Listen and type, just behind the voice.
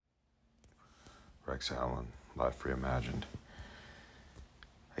Rex Allen, Life Reimagined.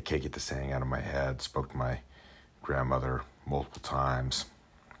 I can't get the saying out of my head. Spoke to my grandmother multiple times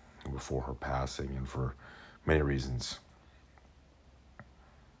before her passing, and for many reasons.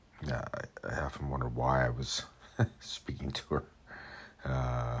 Yeah, I often wondered why I was speaking to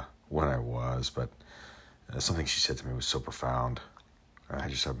her when I was, but something she said to me was so profound. I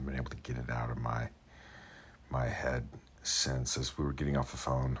just haven't been able to get it out of my head since. As we were getting off the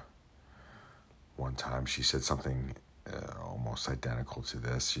phone one time, she said something almost identical to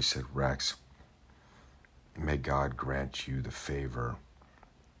this. She said, "Rex, may God grant you the favor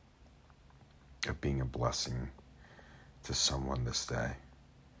of being a blessing to someone this day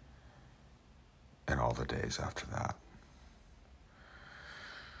and all the days after that."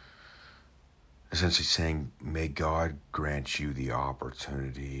 Essentially saying, may God grant you the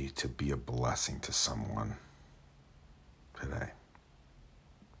opportunity to be a blessing to someone today.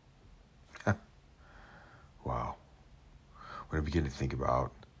 Wow. When I begin to think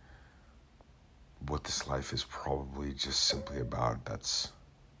about what this life is probably just simply about, that's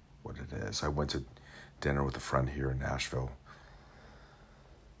what it is. I went to dinner with a friend here in Nashville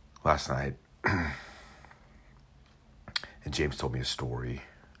last night, and James told me a story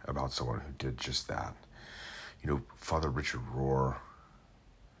about someone who did just that. You know, Father Richard Rohr,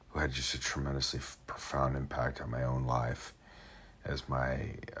 who had just a tremendously profound impact on my own life as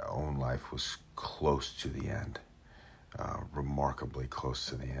my own life was close to the end, remarkably close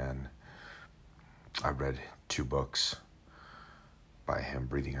to the end. I read 2 books by him,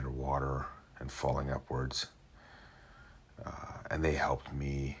 Breathing Underwater and Falling Upwards, and they helped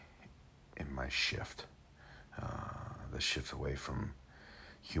me in my shift, the shift away from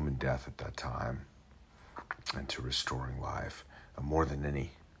human death at that time and to restoring life, more than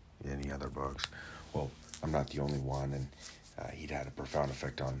any other books. Well, I'm not the only one, and he'd had a profound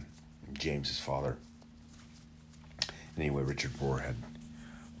effect on James's father. Anyway, Richard Rohr had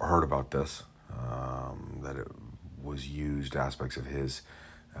heard about this, that it was used, aspects of his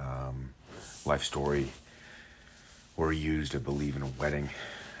life story were used, I believe, in a wedding,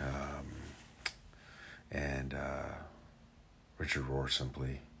 and Richard Rohr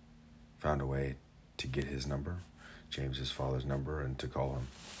simply found a way to get his number, James's father's number, and to call him.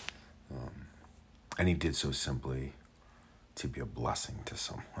 And he did so simply to be a blessing to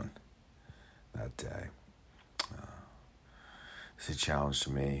someone that day. It's a challenge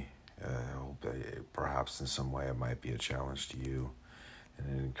to me. I hope perhaps in some way it might be a challenge to you and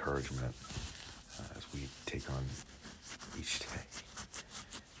an encouragement as we take on each day.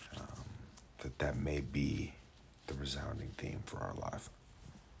 That may be the resounding theme for our life.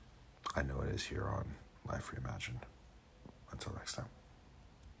 I know it is here on Life Reimagined. Until next time.